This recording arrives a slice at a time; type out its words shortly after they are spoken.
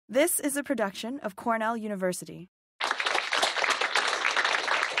This is a production of Cornell University.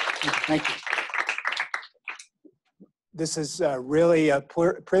 Thank you. This is really a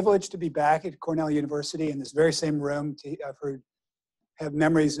privilege to be back at Cornell University in this very same room. I've have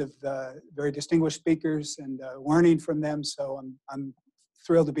memories of very distinguished speakers and learning from them, so I'm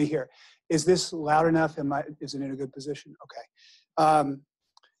thrilled to be here. Is this loud enough? Is it in a good position? Okay.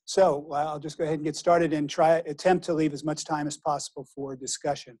 So I'll just go ahead and get started and attempt to leave as much time as possible for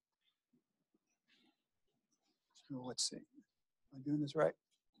discussion. So let's see. Am I doing this right?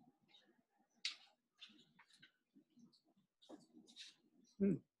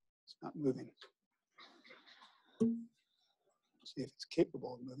 It's not moving. See if it's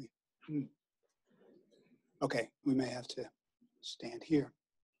capable of moving. Okay, we may have to stand here.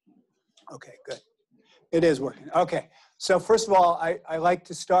 Okay, good. It is working. Okay, so first of all, I like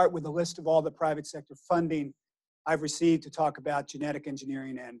to start with a list of all the private sector funding I've received to talk about genetic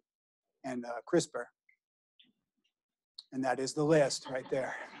engineering and CRISPR. And that is the list right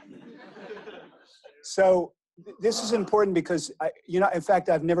there. So this is important because, in fact,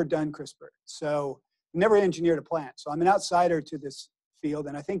 I've never done CRISPR. So never engineered a plant. So I'm an outsider to this field,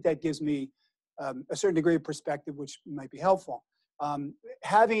 and I think that gives me a certain degree of perspective, which might be helpful.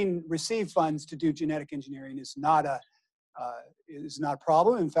 Having received funds to do genetic engineering is not a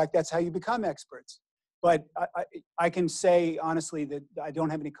problem. In fact, that's how you become experts. But I can say honestly that I don't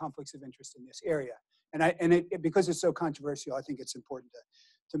have any conflicts of interest in this area. And because it's so controversial, I think it's important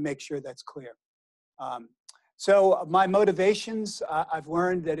to make sure that's clear. So my motivations, I've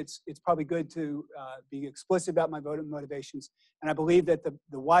learned that it's probably good to be explicit about my motivations. And I believe that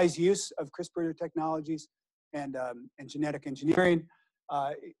the wise use of CRISPR technologies and genetic engineering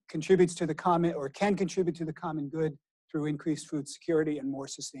contributes to the common, or can contribute to the common good through increased food security and more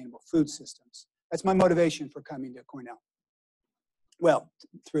sustainable food systems. That's my motivation for coming to Cornell. Well,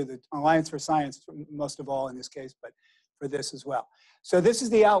 through the Alliance for Science, most of all in this case, but for this as well. So this is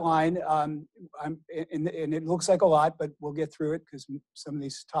the outline, and it looks like a lot, but we'll get through it because some of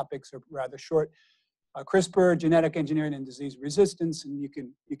these topics are rather short. CRISPR, genetic engineering and disease resistance, and you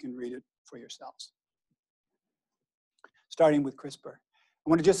can read it for yourselves. Starting with CRISPR. I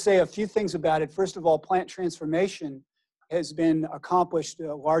want to just say a few things about it. First of all, plant transformation has been accomplished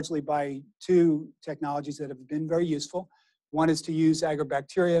largely by two technologies that have been very useful. One is to use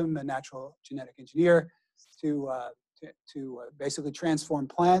agrobacterium, a natural genetic engineer, to basically transform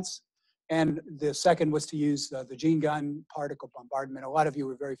plants. And the second was to use the gene gun particle bombardment. A lot of you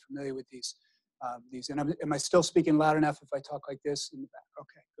are very familiar with these. And am I still speaking loud enough if I talk like this in the back?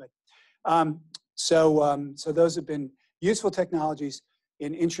 Okay, good. So those have been useful technologies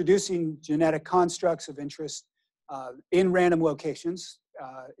in introducing genetic constructs of interest in random locations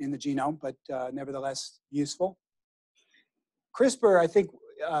in the genome, but nevertheless useful. CRISPR, I think,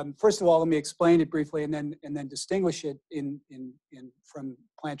 first of all, let me explain it briefly and then distinguish it from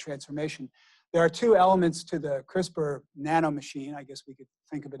plant transformation. There are two elements to the CRISPR nanomachine. I guess we could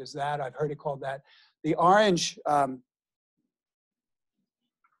think of it as that. I've heard it called that. The orange,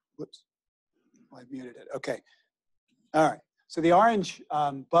 whoops, I've muted it. Okay. All right. So the orange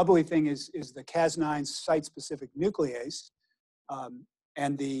bubbly thing is the Cas9 site-specific nuclease,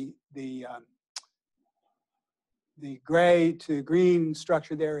 and the gray to green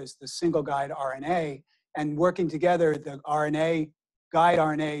structure there is the single guide RNA, and working together, the guide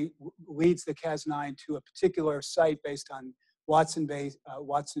RNA leads the Cas9 to a particular site based on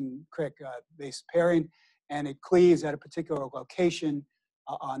Watson-Crick base pairing, and it cleaves at a particular location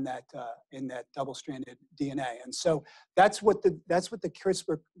on that in that double-stranded DNA. And so that's what the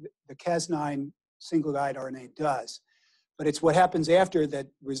CRISPR, the Cas9 single guide RNA does. But it's what happens after that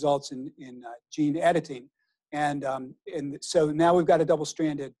results in gene editing. And so now we've got a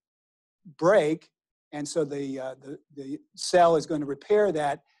double-stranded break, and so the cell is going to repair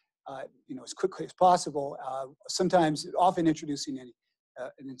that, as quickly as possible. Sometimes, often introducing an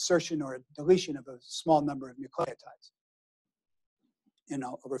insertion or a deletion of a small number of nucleotides. And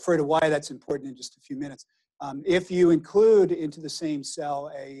I'll refer to why that's important in just a few minutes. If you include into the same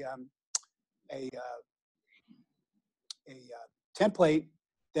cell a template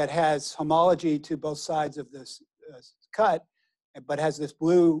that has homology to both sides of this cut, but has this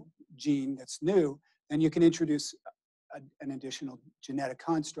blue gene that's new, then you can introduce an additional genetic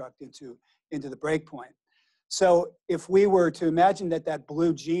construct into the breakpoint. So if we were to imagine that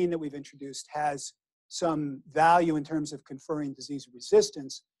blue gene that we've introduced has some value in terms of conferring disease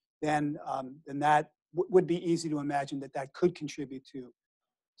resistance, then that would be easy to imagine that could contribute to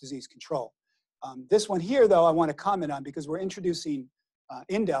disease control. This one here, though, I want to comment on because we're introducing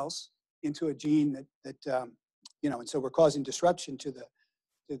indels into a gene and so we're causing disruption to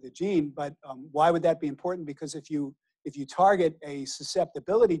the gene. But why would that be important? Because if you target a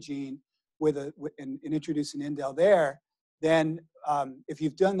susceptibility gene and introduce an indel there, then if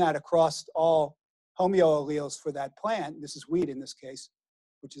you've done that across all homeoalleles for that plant, this is wheat in this case,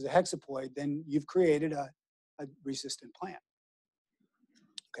 which is a hexaploid, then you've created a resistant plant.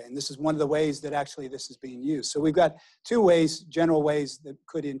 Okay, and this is one of the ways that actually this is being used. So we've got two ways, general ways that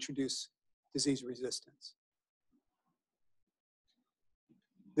could introduce disease resistance.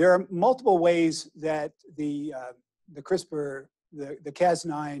 There are multiple ways that the CRISPR, the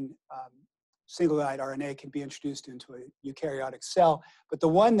Cas9 single-guide RNA can be introduced into a eukaryotic cell. But the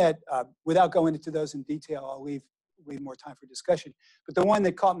one that, without going into those in detail, I'll leave more time for discussion. But the one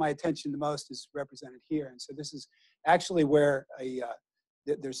that caught my attention the most is represented here. And so this is actually where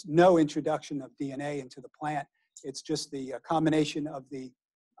there's no introduction of DNA into the plant. It's just the combination of the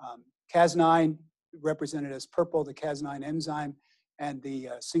Cas9, represented as purple, the Cas9 enzyme, and the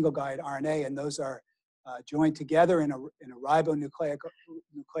single-guide RNA, and those are joined together in a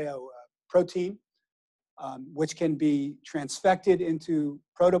ribonucleoprotein, which can be transfected into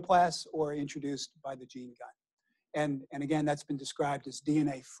protoplasts or introduced by the gene gun. And again, that's been described as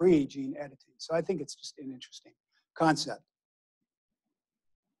DNA-free gene editing. So I think it's just an interesting concept.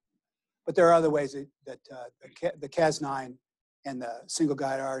 But there are other ways that the Cas9 and the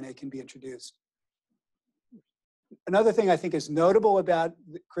single-guide RNA can be introduced. Another thing I think is notable about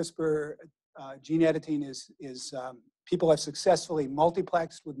CRISPR gene editing is people have successfully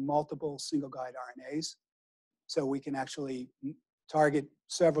multiplexed with multiple single-guide RNAs. So we can actually target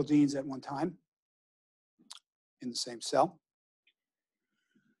several genes at one time in the same cell.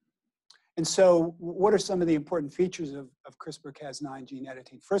 And so what are some of the important features of CRISPR-Cas9 gene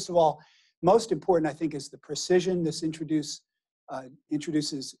editing? First of all, most important, I think, is the precision. This introduces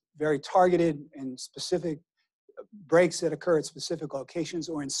very targeted and specific breaks that occur at specific locations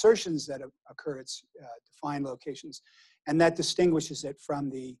or insertions that occur at defined locations. And that distinguishes it from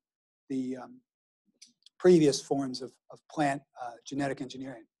the previous forms of plant genetic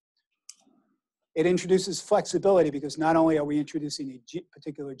engineering. It introduces flexibility because not only are we introducing a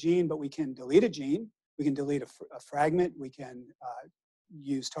particular gene, but we can delete a gene, we can delete a fragment, we can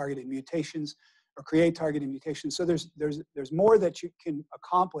use targeted mutations or create targeted mutations. So there's more that you can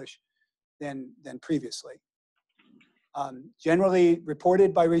accomplish than previously. Generally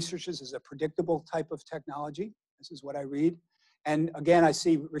reported by researchers as a predictable type of technology. This is what I read. And again, I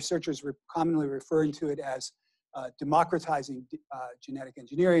see researchers commonly referring to it as democratizing genetic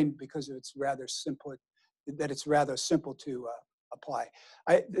engineering because it's rather simple, to apply.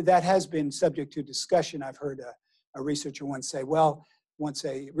 That has been subject to discussion. I've heard a researcher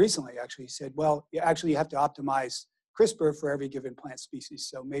recently actually said, well, you have to optimize CRISPR for every given plant species.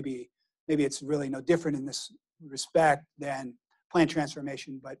 So maybe it's really no different in this respect than plant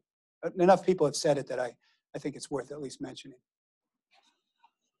transformation, but enough people have said it that I think it's worth at least mentioning.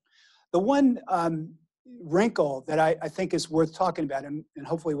 The one wrinkle that I think is worth talking about, and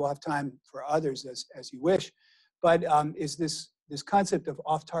hopefully we'll have time for others as you wish, but is this concept of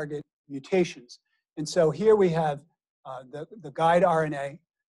off-target mutations. And so here we have the guide RNA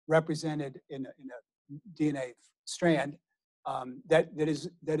represented in a DNA strand that is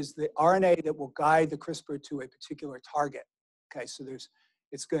the RNA that will guide the CRISPR to a particular target. Okay, so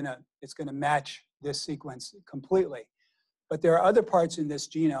it's gonna match this sequence completely. But there are other parts in this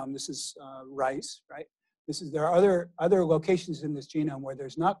genome. This is rice, right? There are other locations in this genome where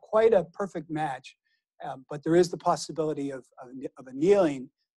there's not quite a perfect match, but there is the possibility of annealing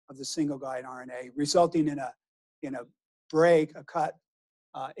of the single guide RNA, resulting in a break, a cut,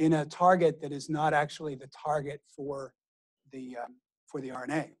 in a target that is not actually the target for the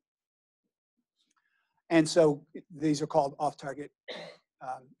RNA. And so these are called off-target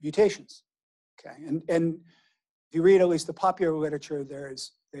mutations. Okay, and if you read at least the popular literature, they're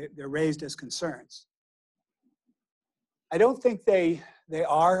raised as concerns. I don't think they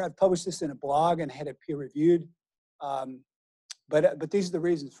are. I've published this in a blog and had it peer-reviewed. But these are the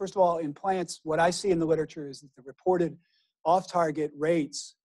reasons. First of all, in plants, what I see in the literature is that the reported off-target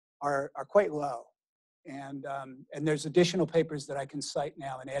rates are quite low. And there's additional papers that I can cite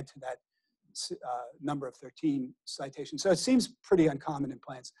now and add to that number of 13 citations. So it seems pretty uncommon in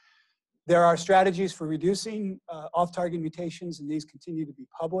plants. There are strategies for reducing off-target mutations, and these continue to be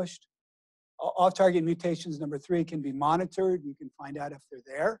published. Off-target mutations, number 3, can be monitored. You can find out if they're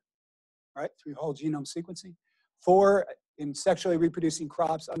there, right, through whole genome sequencing. 4, in sexually reproducing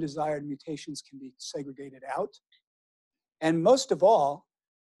crops, undesired mutations can be segregated out. And most of all,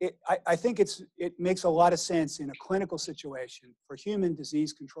 I think it makes a lot of sense in a clinical situation for human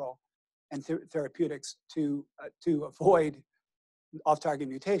disease control and therapeutics to avoid off-target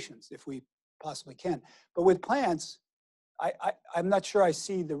mutations if we possibly can. But with plants, I'm not sure I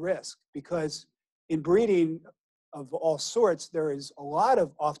see the risk, because in breeding of all sorts, there is a lot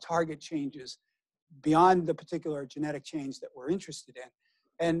of off-target changes beyond the particular genetic change that we're interested in.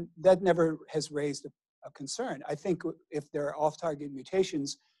 And that never has raised a concern. I think if there are off-target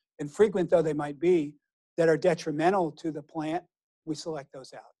mutations, and frequent though they might be, that are detrimental to the plant, we select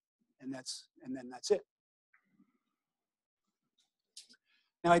those out. And then that's it.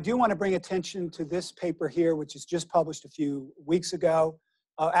 Now, I do want to bring attention to this paper here, which is just published a few weeks ago.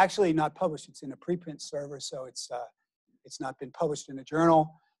 Actually, not published. It's in a preprint server, so it's not been published in a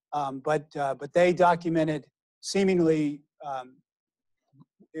journal. But they documented seemingly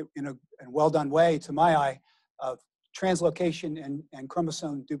in a well-done way, to my eye, of translocation and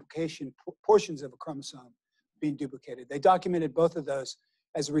chromosome duplication, portions of a chromosome being duplicated. They documented both of those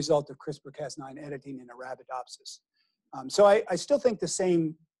as a result of CRISPR-Cas9 editing in Arabidopsis. So I still think the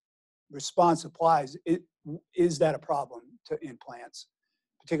same response applies. Is that a problem in plants,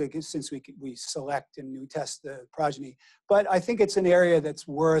 particularly since we select and we test the progeny? But I think it's an area that's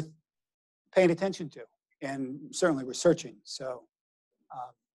worth paying attention to and certainly researching. So,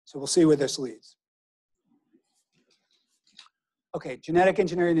 so we'll see where this leads. Okay, genetic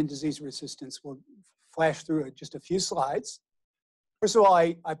engineering and disease resistance. We'll flash through just a few slides. First of all,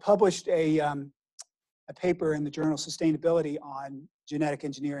 I published a paper in the journal Sustainability on genetic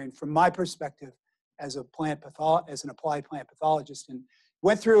engineering from my perspective as an applied plant pathologist, and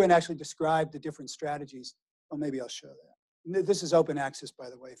went through and actually described the different strategies. Well, maybe I'll show that. This is open access, by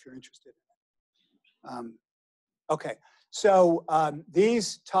the way, if you're interested in it. Okay, so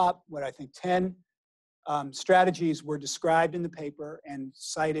these top, what I think, 10 strategies were described in the paper and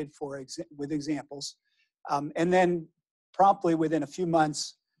cited with examples. And then promptly within a few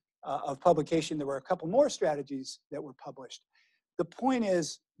months of publication, there were a couple more strategies that were published. The point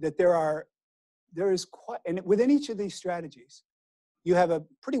is that there is quite, and within each of these strategies, you have a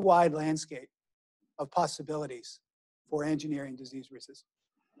pretty wide landscape of possibilities for engineering disease resistance.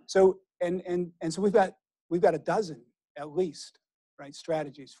 So, and so we've got a dozen at least, right,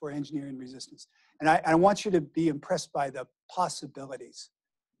 strategies for engineering resistance. And I want you to be impressed by the possibilities.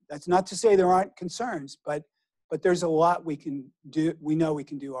 That's not to say there aren't concerns, but there's a lot we know we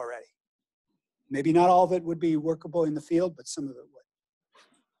can do already. Maybe not all of it would be workable in the field, but some of it would.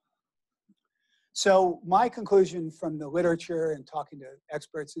 So my conclusion from the literature and talking to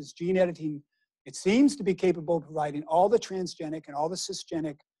experts is gene editing, it seems to be capable of providing all the transgenic and all the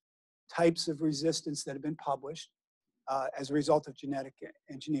cisgenic types of resistance that have been published as a result of genetic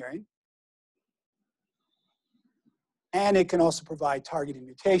engineering. And it can also provide targeted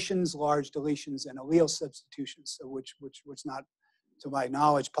mutations, large deletions, and allele substitutions, so which was not, to my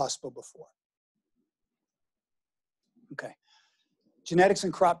knowledge, possible before. Okay, genetics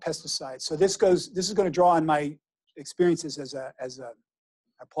and crop pesticides. So this is going to draw on my experiences as a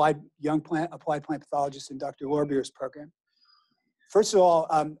applied plant pathologist in Dr. Lorbier's program. First of all,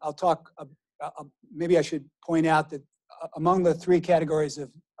 I'll talk. Maybe I should point out that among the three categories of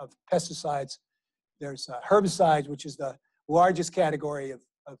pesticides, there's herbicides, which is the largest category of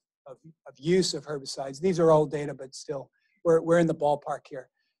use of herbicides. These are old data, but still, we're in the ballpark here.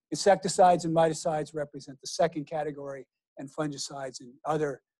 Insecticides and miticides represent the second category, and fungicides and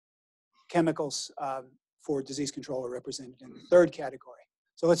other chemicals for disease control are represented in the third category.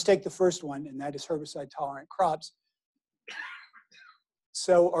 So let's take the first one, and that is herbicide-tolerant crops.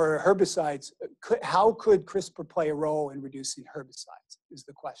 So, or herbicides, how could CRISPR play a role in reducing herbicides is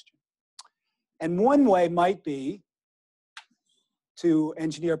the question. And one way might be to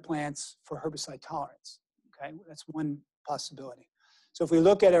engineer plants for herbicide tolerance. Okay, that's one possibility. So if we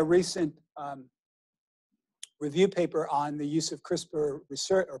look at a recent review paper on the use of CRISPR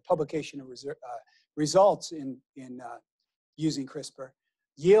research or publication of results in using CRISPR,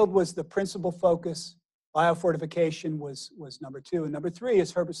 yield was the principal focus. Biofortification was number 2, and number 3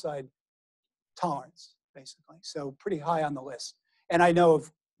 is herbicide tolerance, basically. So pretty high on the list. And I know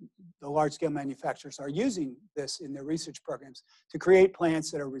of the large-scale manufacturers are using this in their research programs to create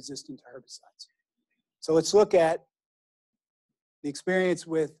plants that are resistant to herbicides. So let's look at the experience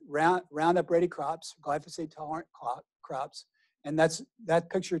with Roundup-ready crops, glyphosate-tolerant crops, and that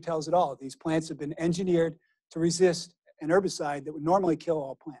picture tells it all. These plants have been engineered to resist an herbicide that would normally kill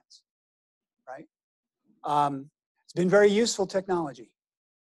all plants, right? It's been very useful technology,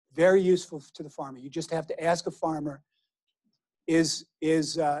 very useful to the farmer. You just have to ask a farmer, you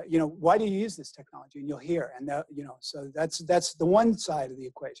know, why do you use this technology? And you'll hear, and that, you know, so that's the one side of the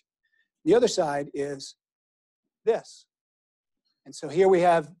equation. The other side is this. And so here we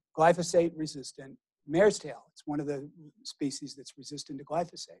have glyphosate resistant mare's tail. It's one of the species that's resistant to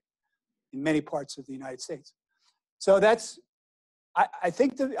glyphosate in many parts of the United States. So that's, I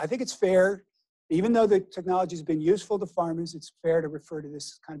think it's fair, even though the technology has been useful to farmers, it's fair to refer to this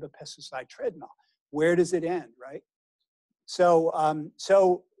as kind of a pesticide treadmill. Where does it end, right? So,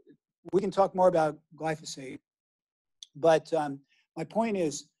 so we can talk more about glyphosate, but my point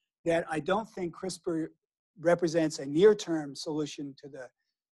is that I don't think CRISPR represents a near-term solution to the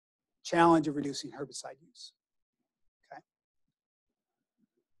challenge of reducing herbicide use. Okay.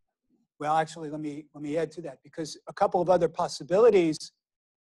 Well, actually, let me add to that, because a couple of other possibilities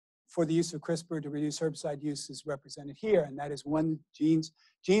for the use of CRISPR to reduce herbicide use is represented here, and that is one, genes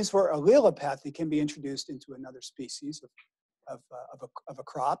for allelopathy can be introduced into another species of a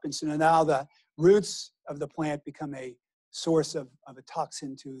crop, and so now the roots of the plant become a source of a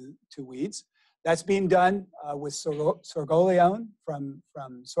toxin to weeds. That's being done with sorgoleone from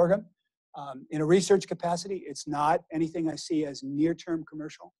sorghum. In a research capacity, it's not anything I see as near-term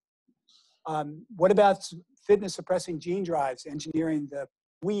commercial. What about fitness suppressing gene drives, engineering the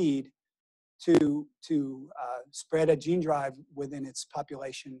weed to spread a gene drive within its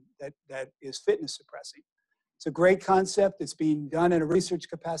population that is fitness suppressing? It's a great concept. It's being done in a research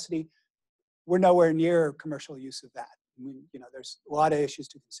capacity. We're nowhere near commercial use of that. I mean, you know, there's a lot of issues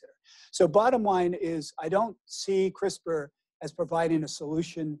to consider. So bottom line is, I don't see CRISPR as providing a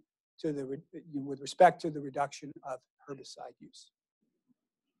solution to with respect to the reduction of herbicide use.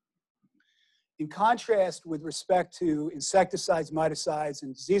 In contrast, with respect to insecticides, miticides,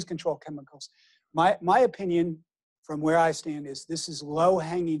 and disease control chemicals, my opinion from where I stand is this is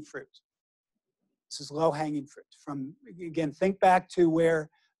low-hanging fruit. This is low-hanging fruit. From, again, think back to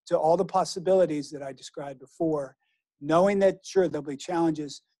all the possibilities that I described before, knowing that, sure, there'll be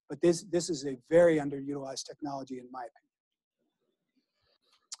challenges, but this is a very underutilized technology in my opinion.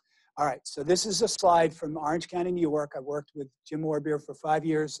 All right, so this is a slide from Orange County, New York. I worked with Jim Warbeer for 5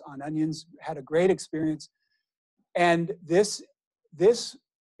 years on onions, had a great experience. And this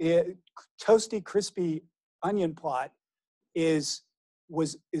toasty, crispy onion plot is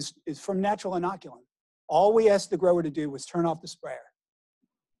from natural inoculant. All we asked the grower to do was turn off the sprayer.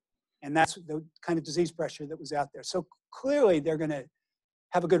 And that's the kind of disease pressure that was out there. So clearly they're going to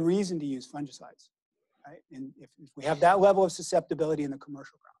have a good reason to use fungicides, right? And if we have that level of susceptibility in the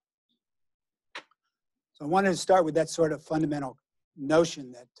commercial crop. So I wanted to start with that sort of fundamental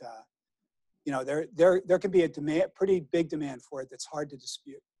notion that, you know, there can be a pretty big demand for it that's hard to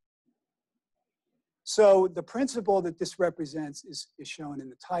dispute. So the principle that this represents is shown in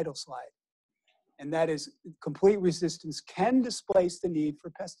the title slide. And that is, complete resistance can displace the need for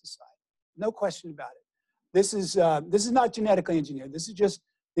pesticide. No question about it. This is not genetically engineered. This is just,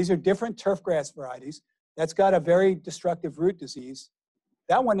 these are different turfgrass varieties. That's got a very destructive root disease.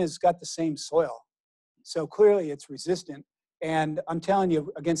 That one has got the same soil. So clearly it's resistant. And I'm telling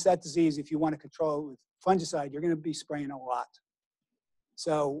you, against that disease, if you want to control it with fungicide, you're going to be spraying a lot.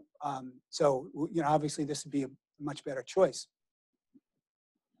 So, you know, obviously this would be a much better choice.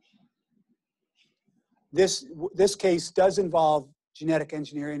 This case does involve genetic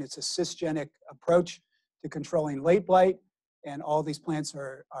engineering. It's a cisgenic approach to controlling late blight, and all these plants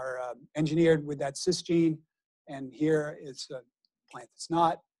are engineered with that cis gene, and here it's a plant that's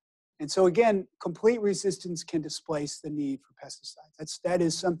not. And so again, complete resistance can displace the need for pesticides. That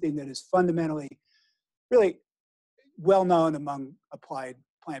is something that is fundamentally really well known among applied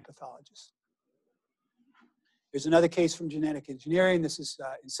plant pathologists. There's another case from genetic engineering. This is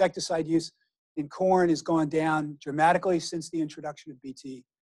insecticide use in corn has gone down dramatically since the introduction of Bt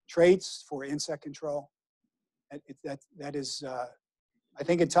traits for insect control. That is, I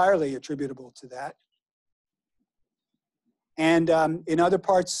think, entirely attributable to that. And in other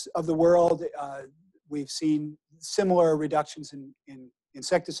parts of the world, we've seen similar reductions in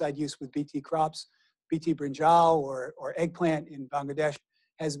insecticide use with Bt crops. Bt brinjal or eggplant in Bangladesh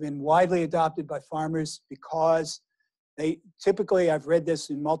has been widely adopted by farmers because they typically, I've read this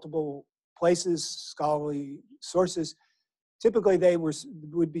in multiple places, scholarly sources, typically they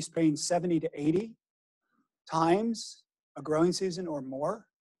would be spraying 70 to 80 times a growing season or more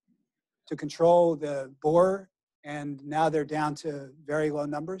to control the borer, and now they're down to very low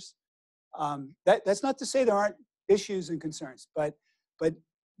numbers. That's not to say there aren't issues and concerns, but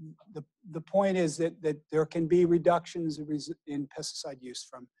the point is that there can be reductions in pesticide use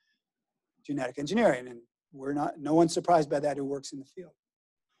from genetic engineering, and no one's surprised by that who works in the field.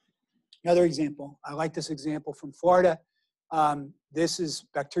 Another example, I like this example from Florida. This is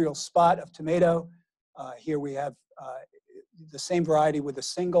bacterial spot of tomato. Here we have the same variety with a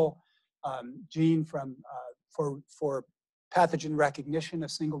single gene for pathogen recognition, a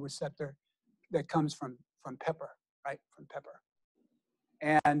single receptor that comes from pepper, right? From pepper.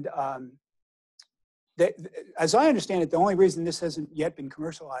 And as I understand it, the only reason this hasn't yet been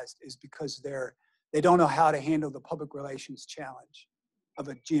commercialized is because they don't know how to handle the public relations challenge of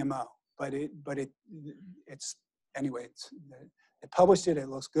a GMO. But it's anyway. They published it. It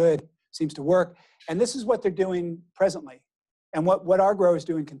looks good. Seems to work. And this is what they're doing presently, and what our growers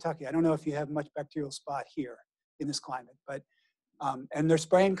do in Kentucky. I don't know if you have much bacterial spot here in this climate, but and they're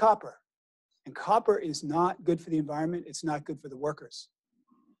spraying copper, and copper is not good for the environment. It's not good for the workers.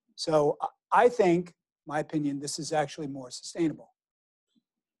 So I think, my opinion, this is actually more sustainable.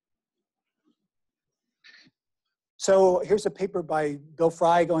 So here's a paper by Bill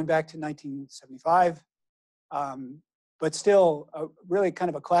Fry going back to 1975, but still really kind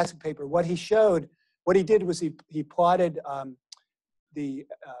of a classic paper. What he did was he plotted the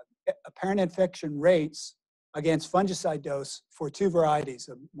apparent infection rates against fungicide dose for two varieties,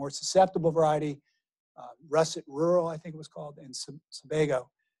 a more susceptible variety, Russet Rural, I think it was called, and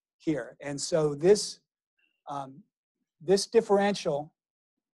Sebago here. And so this differential,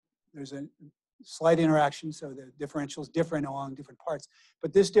 there's a slight interaction, so the differential is different along different parts,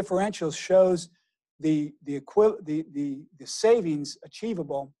 but this differential shows the savings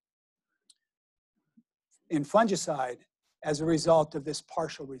achievable in fungicide as a result of this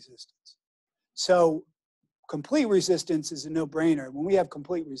partial resistance. So complete resistance is a no-brainer. When we have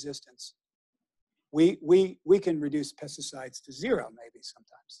complete resistance, we can reduce pesticides to zero maybe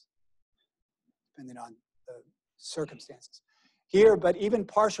sometimes, depending on the circumstances. Here, but even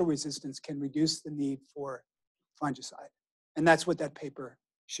partial resistance can reduce the need for fungicide. And that's what that paper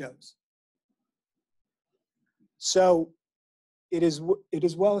shows. So it is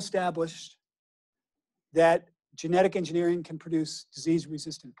well established that genetic engineering can produce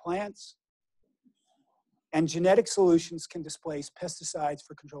disease-resistant plants, and genetic solutions can displace pesticides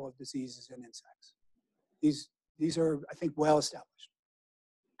for control of diseases and insects. These are, I think, well established.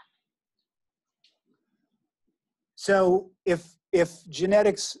 So if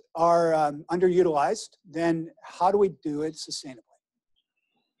genetics are underutilized, then how do we do it sustainably?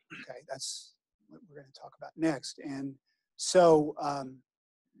 Okay, that's what we're going to talk about next. And so I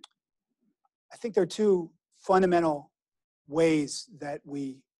think there are two fundamental ways that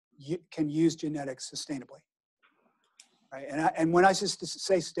we can use genetics sustainably. Right? And when I just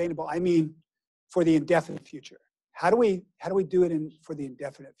say sustainable, I mean for the indefinite future. How do we do it for the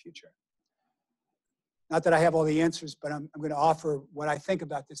indefinite future? Not that I have all the answers, but I'm going to offer what I think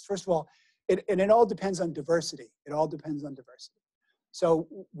about this. First of all, it all depends on diversity. It all depends on diversity. So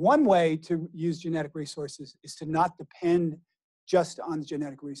one way to use genetic resources is to not depend just on the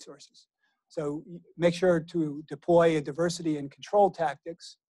genetic resources. So make sure to deploy a diversity and control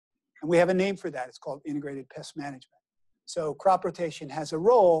tactics. And we have a name for that. It's called integrated pest management. So crop rotation has a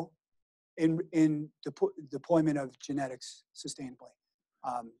role in deployment of genetics sustainably.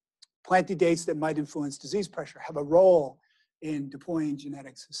 Planting dates that might influence disease pressure have a role in deploying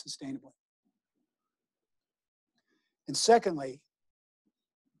genetics sustainably. And secondly,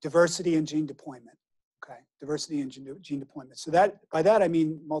 diversity in gene deployment. Okay, diversity in gene deployment. So by that I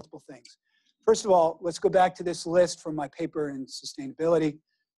mean multiple things. First of all, let's go back to this list from my paper in sustainability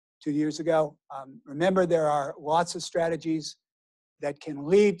 2 years ago. Remember, there are lots of strategies that can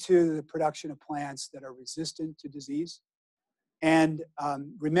lead to the production of plants that are resistant to disease. And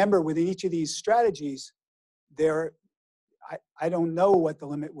remember, within each of these strategies, I don't know what the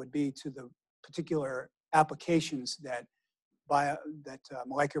limit would be to the particular applications that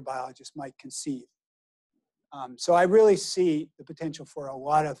molecular biologists might conceive. So I really see the potential for a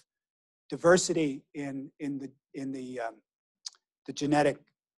lot of diversity in the genetic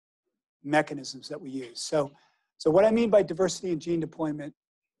mechanisms that we use. So what I mean by diversity in gene deployment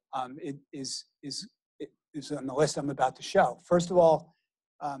is on the list I'm about to show. First of all,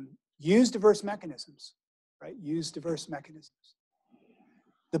 use diverse mechanisms, right? Use diverse mechanisms.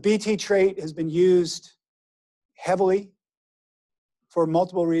 The Bt trait has been used heavily for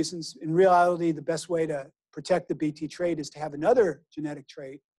multiple reasons. In reality, the best way to protect the Bt trait is to have another genetic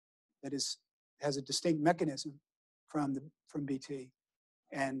trait that has a distinct mechanism from Bt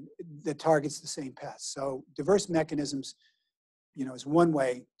and that targets the same pest. So diverse mechanisms, is one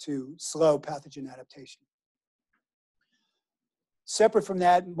way to slow pathogen adaptation. Separate from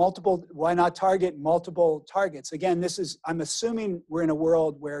that, why not target multiple targets? Again, I'm assuming we're in a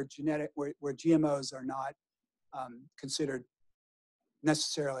world where GMOs are not considered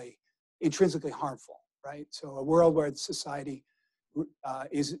necessarily intrinsically harmful, right? So a world where society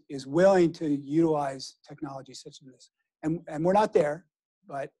is willing to utilize technology such as this. And we're not there,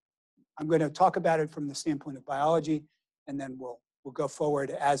 but I'm going to talk about it from the standpoint of biology, and then we'll go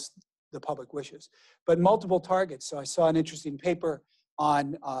forward as the public wishes. But multiple targets. So I saw an interesting paper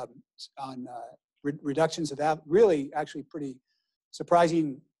on reductions of really actually pretty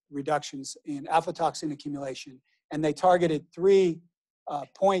surprising reductions in aflatoxin accumulation, and they targeted 3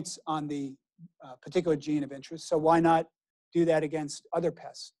 points on the particular gene of interest. So why not do that against other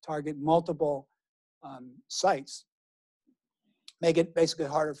pests? Target multiple sites, make it basically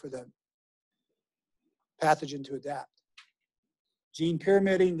harder for the pathogen to adapt. Gene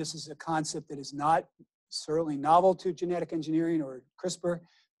pyramiding, this is a concept that is not certainly novel to genetic engineering or CRISPR,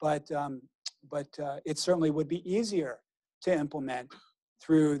 but it certainly would be easier to implement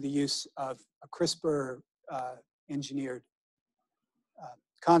through the use of a CRISPR engineered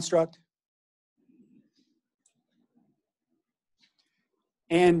construct.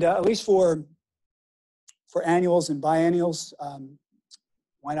 And at least for annuals and biennials,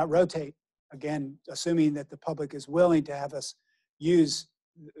 why not rotate? Again, assuming that the public is willing to have us use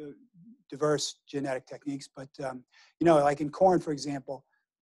diverse genetic techniques. But, you know, like in corn, for example,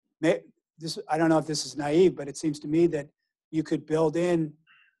 I don't know if this is naive, but it seems to me that you could build in,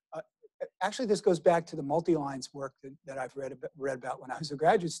 actually this goes back to the multi-lines work that I've read about when I was a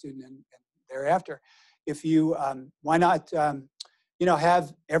graduate student and thereafter. If you, why not, you know,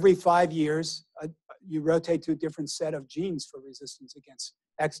 have every 5 years, you rotate to a different set of genes for resistance against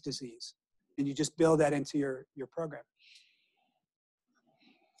X disease, and you just build that into your program.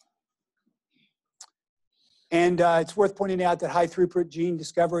 And it's worth pointing out that high throughput gene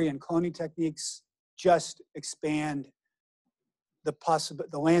discovery and cloning techniques just expand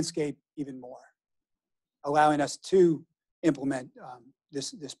the landscape even more, allowing us to implement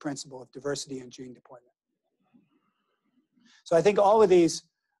this principle of diversity in gene deployment. So I think all of these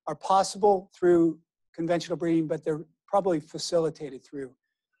are possible through conventional breeding, but they're probably facilitated through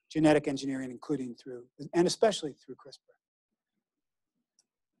genetic engineering, including through, and especially through CRISPR.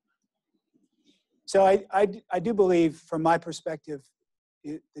 So I do believe, from my perspective,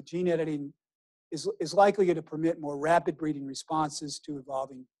 that gene editing is likely to permit more rapid breeding responses to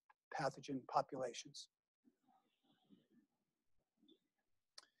evolving pathogen populations.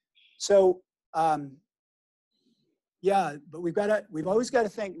 So, yeah, but we've always got to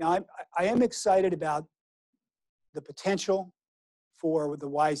think. Now, I am excited about the potential for the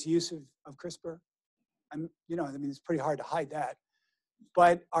wise use of CRISPR. You know, I mean, it's pretty hard to hide that.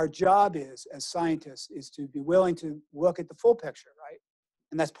 But our job is, as scientists, is to be willing to look at the full picture, right?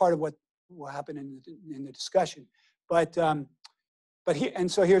 And that's part of what will happen in the discussion. But so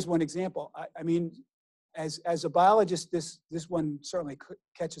here's one example. I mean, as a biologist, this one certainly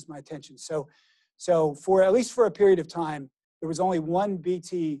catches my attention. So for at least for a period of time, there was only one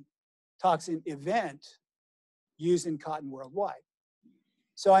Bt toxin event used in cotton worldwide.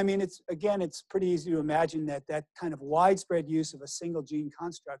 So I mean, it's pretty easy to imagine that kind of widespread use of a single gene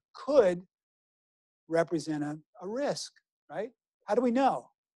construct could represent a risk, right? How do we know?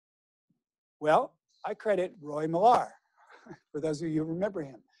 Well, I credit Roy Millar, for those of you who remember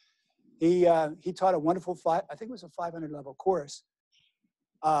him. He taught a wonderful, I think it was a 500 level course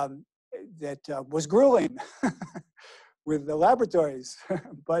that was grueling with the laboratories,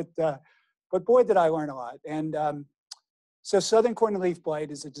 but boy, did I learn a lot. And so southern corn leaf blight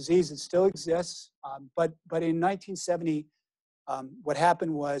is a disease that still exists, but in 1970, what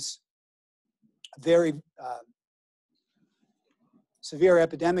happened was a very severe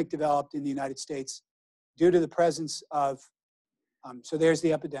epidemic developed in the United States due to the presence of, so there's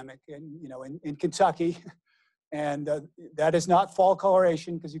the epidemic, in Kentucky, and that is not fall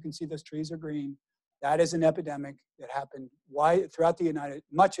coloration, because you can see those trees are green. That is an epidemic that happened throughout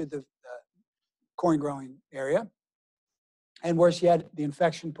much of the corn growing area. And worse yet, the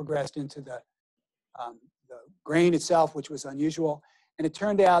infection progressed into the grain itself, which was unusual. And it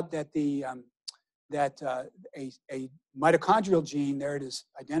turned out that a mitochondrial gene, there it is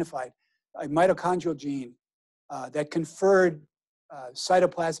identified, a mitochondrial gene that conferred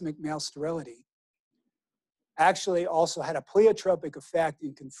cytoplasmic male sterility, actually also had a pleiotropic effect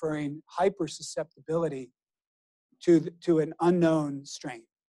in conferring hypersusceptibility to an unknown strain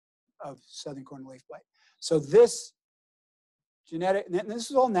of southern corn leaf blight. So this genetic, and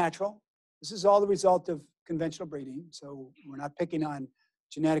this is all natural. This is all the result of conventional breeding. So we're not picking on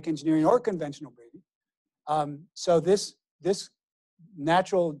genetic engineering or conventional breeding. So this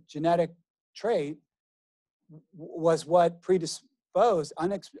natural genetic trait was what predisposed,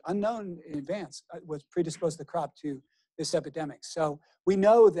 unknown in advance, was predisposed the crop to this epidemic. So we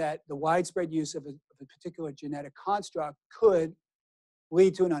know that the widespread use of a particular genetic construct could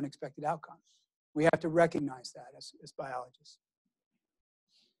lead to an unexpected outcome. We have to recognize that as biologists.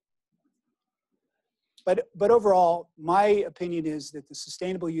 But overall, my opinion is that the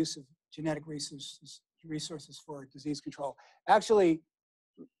sustainable use genetic resources for disease control actually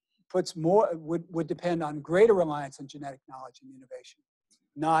puts more, would depend on greater reliance on genetic knowledge and innovation,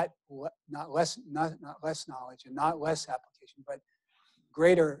 not less knowledge and not less application, but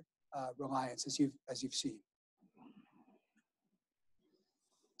greater reliance, as you've seen.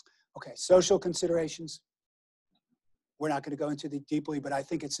 Okay, social considerations. We're not going to go into it deeply, but I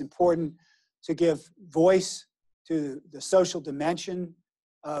think it's important to give voice to the social dimension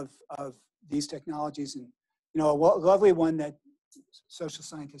of these technologies. And a lovely one that social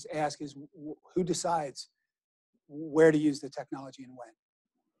scientists ask is, who decides where to use the technology and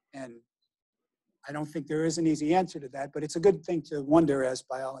when? And I don't think there is an easy answer to that, but it's a good thing to wonder as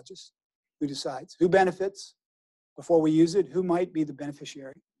biologists. Who decides? Who benefits before we use it? Who might be the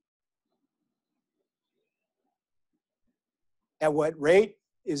beneficiary? At what rate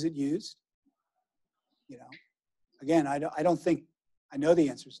is it used? Again, I don't think I know the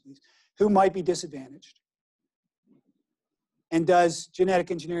answers to these. Who might be disadvantaged? And does genetic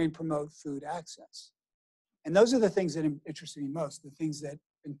engineering promote food access? And those are the things that interest me most, the things that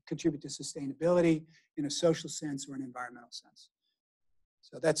contribute to sustainability in a social sense or an environmental sense.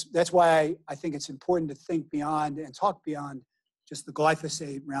 So that's why I think it's important to think beyond and talk beyond just the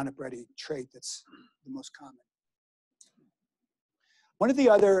glyphosate Roundup Ready trait that's the most common. One of the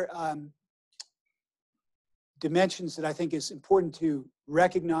other dimensions that I think is important to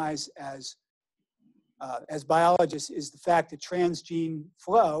recognize as biologists is the fact that transgene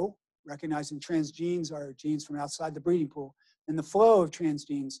flow, recognizing transgenes are genes from outside the breeding pool, and the flow of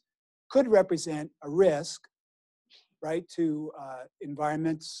transgenes could represent a risk, right, to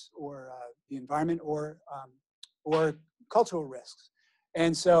environments or the environment or cultural risks.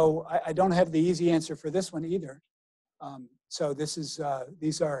 And so I don't have the easy answer for this one either. So these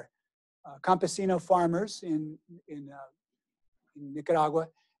are campesino farmers in Nicaragua,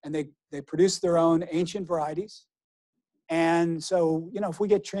 and they produce their own ancient varieties. And so, if we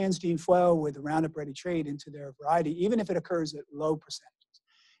get transgene flow with the Roundup Ready trait into their variety, even if it occurs at low percentages,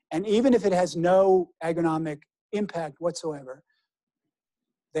 and even if it has no agronomic impact whatsoever,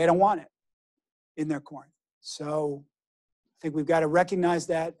 they don't want it in their corn. So I think we've got to recognize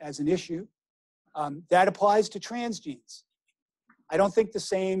that as an issue. That applies to transgenes. I don't think the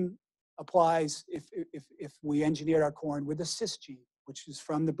same applies if we engineered our corn with a cisgene, which is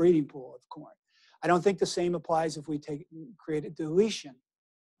from the breeding pool of corn. I don't think the same applies if we create a deletion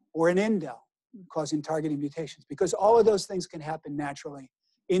or an indel causing targeting mutations, because all of those things can happen naturally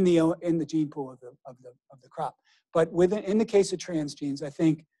in the gene pool of the crop. But in the case of transgenes, I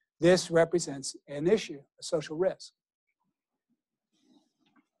think this represents an issue, a social risk.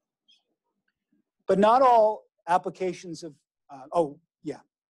 But not all applications of,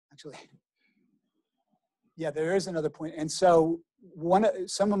 there is another point. And so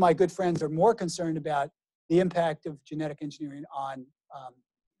some of my good friends are more concerned about the impact of genetic engineering on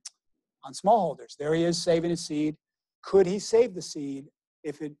smallholders. There he is saving his seed. Could he save the seed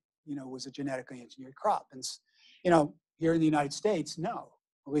if it was a genetically engineered crop? And here in the United States, no,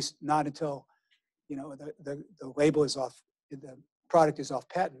 at least not until the label is off, the product is off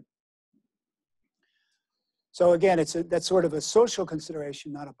patent. So again, that's sort of a social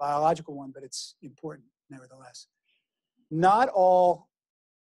consideration, not a biological one, but it's important nevertheless. Not all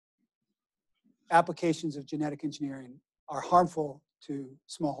applications of genetic engineering are harmful to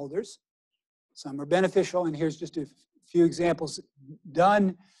smallholders. Some are beneficial, and here's just a few examples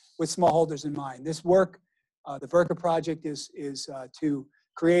done with smallholders in mind. This work, the VRCA project, is to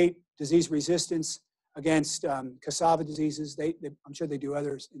create disease resistance against cassava diseases. I'm sure they do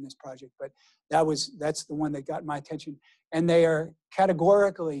others in this project, but that's the one that got my attention. And they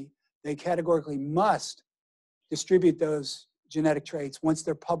categorically must distribute those genetic traits once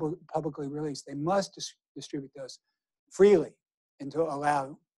they're publicly released. They must distribute those freely and to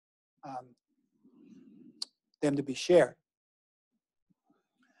allow them to be shared.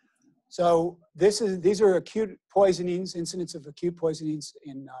 So these are acute poisonings, incidents of acute poisonings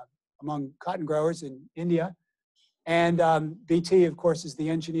among cotton growers in India. And BT, of course, is the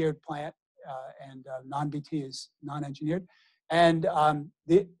engineered plant, and non-BT is non-engineered. And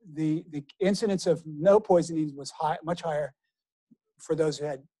the incidence of no poisonings was much higher for those who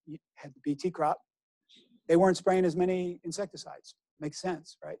had the BT crop. They weren't spraying as many insecticides. Makes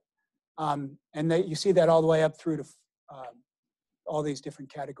sense, right? And you see that all the way up through to all these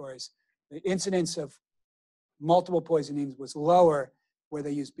different categories. The incidence of multiple poisonings was lower where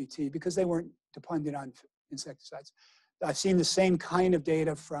they used BT because they weren't dependent on insecticides. I've seen the same kind of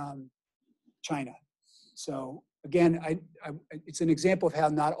data from China. So again, it's an example of how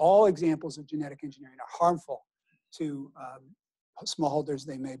not all examples of genetic engineering are harmful to smallholders,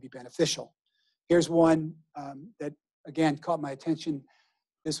 they may be beneficial. Here's one that, again, caught my attention.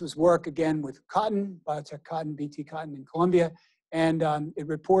 This was work, again, with cotton, biotech cotton, BT cotton in Colombia. And it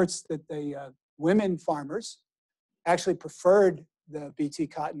reports that the women farmers actually preferred the BT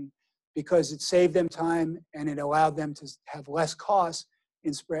cotton because it saved them time and it allowed them to have less costs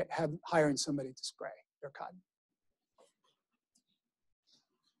in hiring somebody to spray their cotton.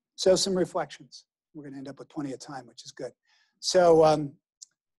 So some reflections. We're going to end up with plenty of time, which is good. So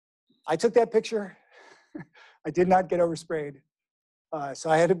I took that picture. I did not get oversprayed. So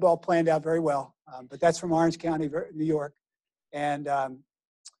I had it all planned out very well. But that's from Orange County, New York. And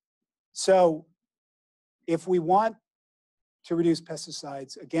so if we want to reduce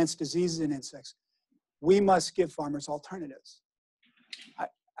pesticides against diseases and insects, we must give farmers alternatives.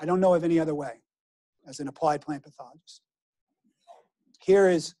 I don't know of any other way as an applied plant pathologist. Here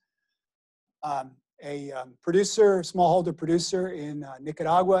is a smallholder producer in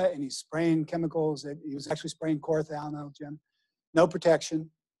Nicaragua, and he's spraying chemicals. He was actually spraying chlorothalonil, Jim. No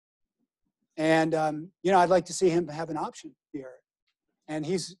protection. And, I'd like to see him have an option here. And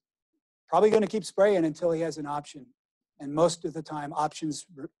he's probably going to keep spraying until he has an option. And most of the time, options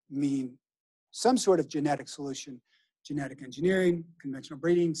mean some sort of genetic solution, genetic engineering, conventional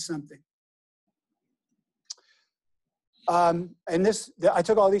breeding, something. And I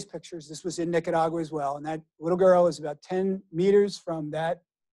took all these pictures. This was in Nicaragua as well. And that little girl is about 10 meters from that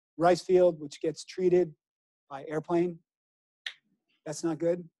rice field, which gets treated by airplane. That's not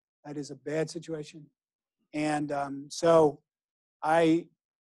good. That is a bad situation. And so I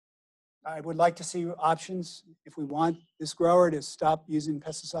would like to see options. If we want this grower to stop using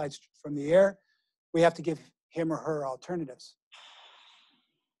pesticides from the air, we have to give him or her alternatives.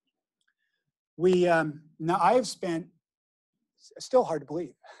 Now I have spent, still hard to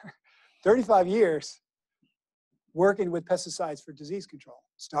believe, 35 years working with pesticides for disease control,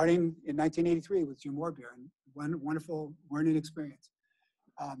 starting in 1983 with Jim Warbeer, and one wonderful learning experience.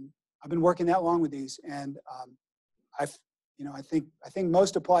 I've been working that long with these, and I think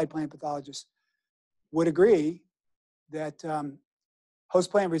most applied plant pathologists would agree that host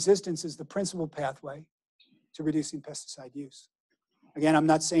plant resistance is the principal pathway to reducing pesticide use. Again, I'm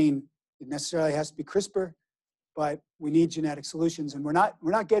not saying it necessarily has to be CRISPR, but we need genetic solutions, and we're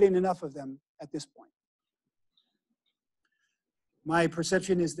not getting enough of them at this point. My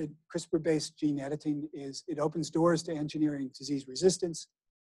perception is that CRISPR-based gene editing it opens doors to engineering disease resistance,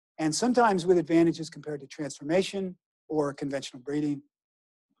 and sometimes with advantages compared to transformation or conventional breeding.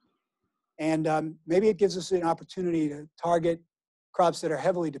 And maybe it gives us an opportunity to target crops that are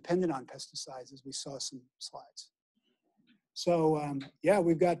heavily dependent on pesticides, as we saw some slides. So yeah,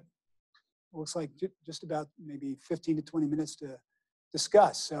 we've got, looks like just about maybe 15 to 20 minutes to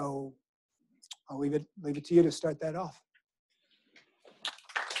discuss. So I'll leave it to you to start that off.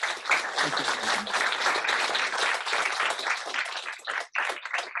 Thank you.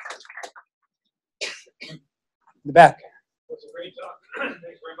 In the back. It was a great talk. Thanks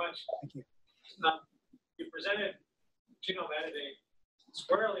very much. Thank you. You presented genome editing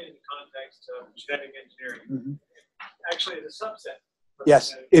squarely in the context of genetic engineering. Mm-hmm. Actually, as a subset.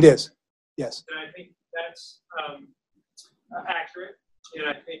 Yes, it is. Yes. And I think that's accurate, and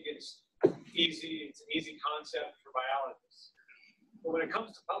I think it's easy. It's an easy concept for biologists. But when it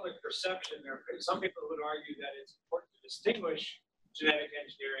comes to public perception, there are some people who would argue that it's important to distinguish genetic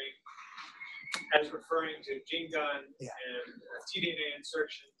engineering as referring to gene guns and tDNA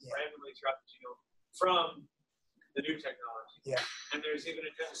insertions randomly throughout the genome from the new technology. Yeah. And there's even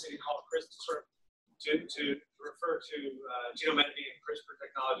a tendency to call CRISPR to refer to genome editing and CRISPR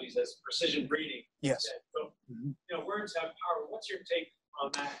technologies as precision breeding. Yes. So, words have power. What's your take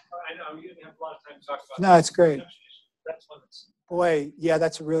on that? I know you didn't have a lot of time to talk about. No, it's great. That's one that's. Boy, yeah,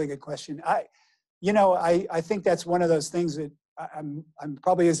 that's a really good question. I think that's one of those things that I'm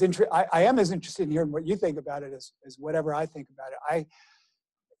probably as I am as interested in hearing what you think about it as whatever I think about it.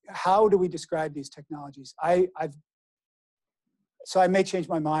 How do we describe these technologies? So I may change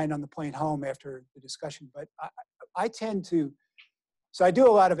my mind on the plane home after the discussion, but I tend to, so I do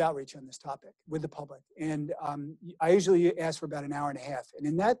a lot of outreach on this topic with the public, and I usually ask for about an hour and a half. And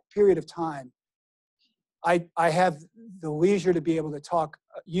in that period of time, I have the leisure to be able to talk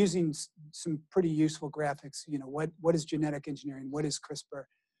using some pretty useful graphics. What is genetic engineering? What is CRISPR?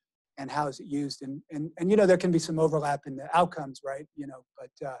 And how is it used? And there can be some overlap in the outcomes, right?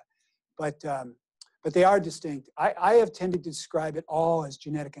 But they are distinct. I have tended to describe it all as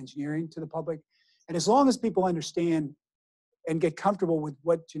genetic engineering to the public. And as long as people understand and get comfortable with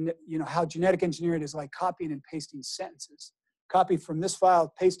how genetic engineering is like copying and pasting sentences. Copy from this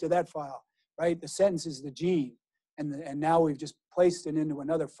file, paste to that file, right? The sentence is the gene. and now we've just placed it into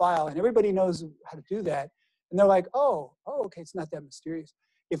another file, and everybody knows how to do that. And they're like, oh, okay, it's not that mysterious.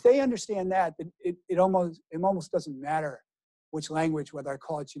 If they understand that, it almost doesn't matter which language, whether I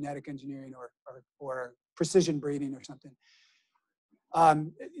call it genetic engineering or precision breeding or something.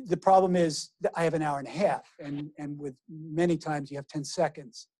 The problem is that I have an hour and a half, and with many times you have 10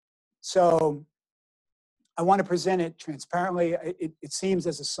 seconds. So I want to present it transparently. It seems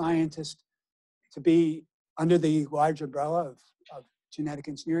as a scientist to be under the large umbrella of genetic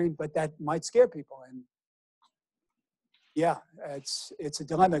engineering, but that might scare people. And yeah, it's a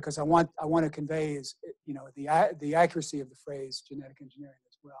dilemma because I want to convey the accuracy of the phrase genetic engineering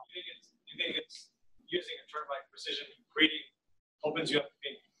as well. Do you think it's using a term like precision breeding opens you up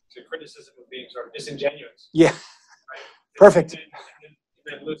to criticism of being sort of disingenuous? Yeah, right? perfect. And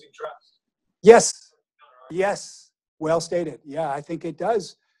then losing trust. Yes, well stated. Yeah, I think it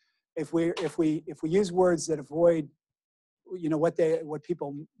does. If we use words that avoid, what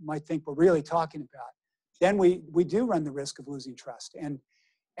people might think we're really talking about, then we do run the risk of losing trust.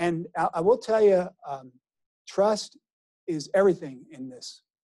 And I will tell you, trust is everything in this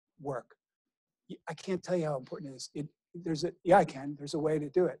work. I can't tell you how important it is. I can. There's a way to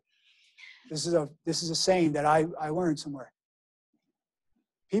do it. This is a saying that I learned somewhere.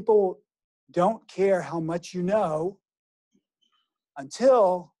 People don't care how much you know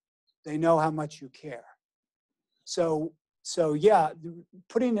until they know how much you care. So yeah,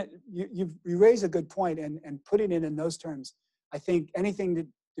 putting it, you raise a good point, and putting it in those terms, I think anything that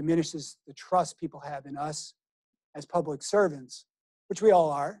diminishes the trust people have in us as public servants, which we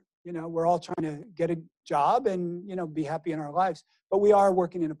all are, we're all trying to get a job and, be happy in our lives, but we are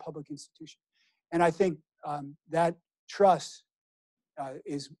working in a public institution. And I think that trust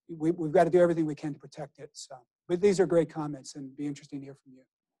we've got to do everything we can to protect it. So, but these are great comments, and be interesting to hear from you.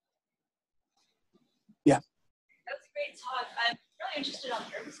 Yeah. That was a great talk. I'm really interested on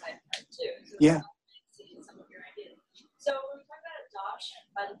the herbicide part too. So yeah. Seeing some of your ideas. So when we talk about adoption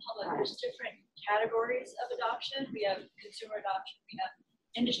by the public, there's different categories of adoption. We have consumer adoption, we have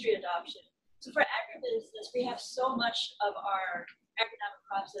industry adoption. So for agribusiness, we have so much of our agronomic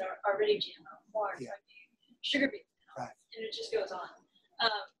crops that are already GMO, corn, soybean, sugar beets, right. And it just goes on.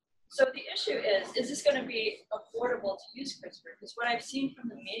 So the issue is this going to be affordable to use CRISPR? Because what I've seen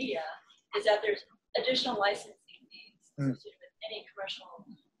from the media is that there's additional licensing fees associated with any commercial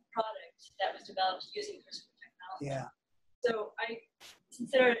product that was developed using CRISPR technology. Yeah. So I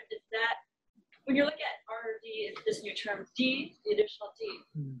consider that when you look at R&D, this new term D, the additional D,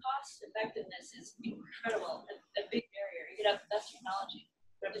 cost effectiveness is incredible, a big barrier. You could have the best technology,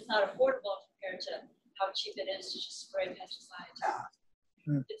 but if it's not affordable compared to how cheap it is to just spray pesticides,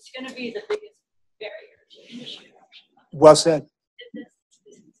 it's going to be the biggest barrier to industry adoption. Well said.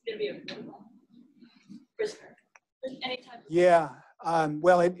 It's going to be affordable. CRISPR. Any type of yeah.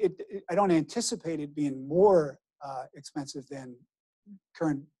 Well, I don't anticipate it being more expensive than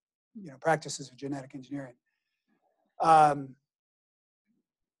current practices of genetic engineering. I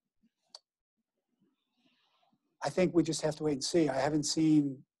think we just have to wait and see. I haven't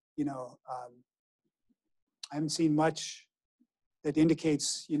seen, much that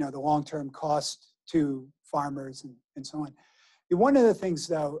indicates, the long-term cost to farmers and so on. One of the things,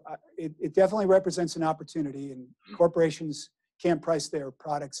 though, it definitely represents an opportunity, and corporations can't price their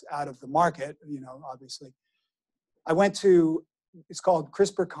products out of the market, obviously. I went to, it's called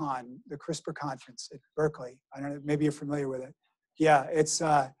CRISPRCon, the CRISPR conference at Berkeley. I don't know, maybe you're familiar with it. Yeah, it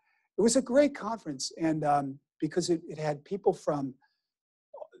was a great conference, and because it had people from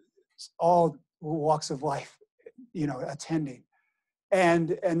all walks of life, attending.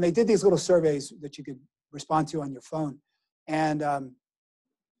 And they did these little surveys that you could respond to on your phone. And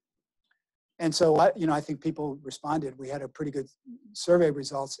so, I think people responded. We had a pretty good survey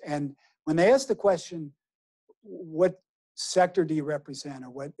results. And when they asked the question, what sector do you represent, or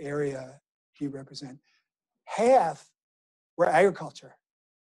what area do you represent? Half were agriculture.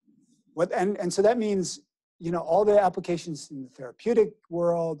 And so that means, all the applications in the therapeutic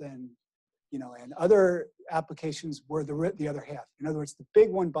world and other applications were the other half. In other words, the big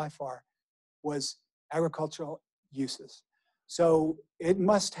one by far was agricultural uses. So it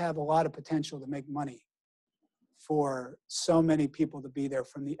must have a lot of potential to make money for so many people to be there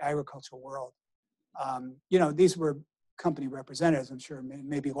from the agricultural world. These were company representatives, I'm sure,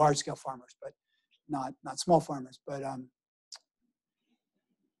 maybe large-scale farmers, but not small farmers. But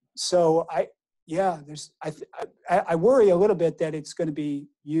so I worry a little bit that it's going to be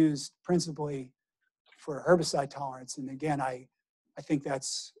used principally for herbicide tolerance. And again, I think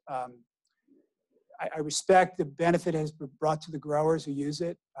that's, I respect the benefit has been brought to the growers who use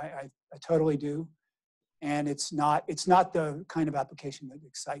it. I totally do. And it's not the kind of application that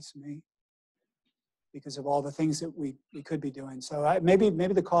excites me because of all the things that we could be doing. So maybe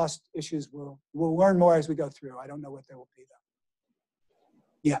the cost issues we'll learn more as we go through. I don't know what they will be though.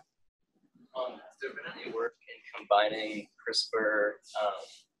 Yeah. Has there been any work in combining CRISPR,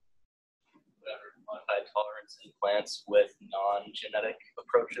 modified tolerance in plants with non-genetic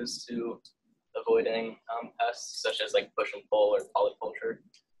approaches to avoiding pests, such as like push and pull or polyculture?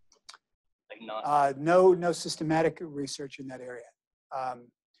 No systematic research in that area.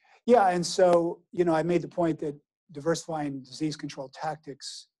 Yeah, and so I made the point that diversifying disease control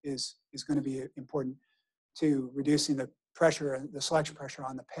tactics is going to be important to reducing the pressure, the selection pressure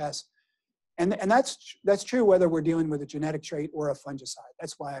on the pests, and that's true whether we're dealing with a genetic trait or a fungicide.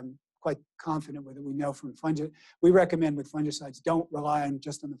 That's why I'm quite confident with it. We know from we recommend with fungicides, don't rely on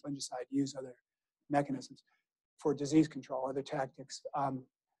just on the fungicide. Use other mechanisms for disease control, other tactics.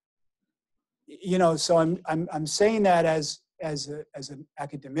 So I'm saying that as an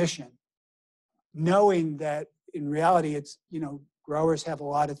academician, knowing that in reality it's growers have a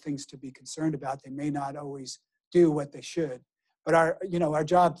lot of things to be concerned about. They may not always do what they should, but our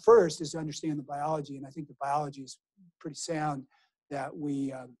job first is to understand the biology, and I think the biology is pretty sound. That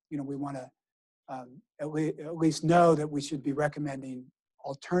we want to at least know that we should be recommending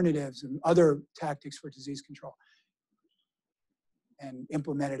alternatives and other tactics for disease control and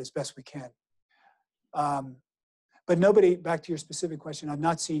implement it as best we can. But nobody, back to your specific question, I've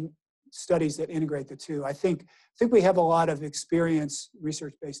not seen studies that integrate the two. I think we have a lot of experience,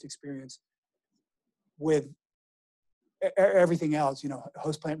 research-based experience with everything else,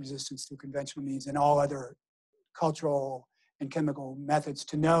 host plant resistance through conventional means and all other cultural and chemical methods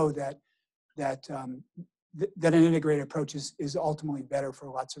to know that an integrated approach is ultimately better for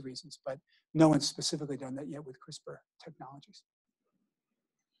lots of reasons, but no one's specifically done that yet with CRISPR technologies.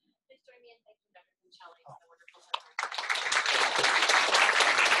 Please join me in thanking Dr. Vincelli for the wonderful summary.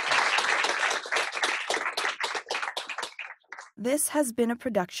 This has been a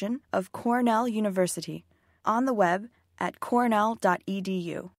production of Cornell University, on the web at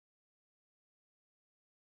cornell.edu.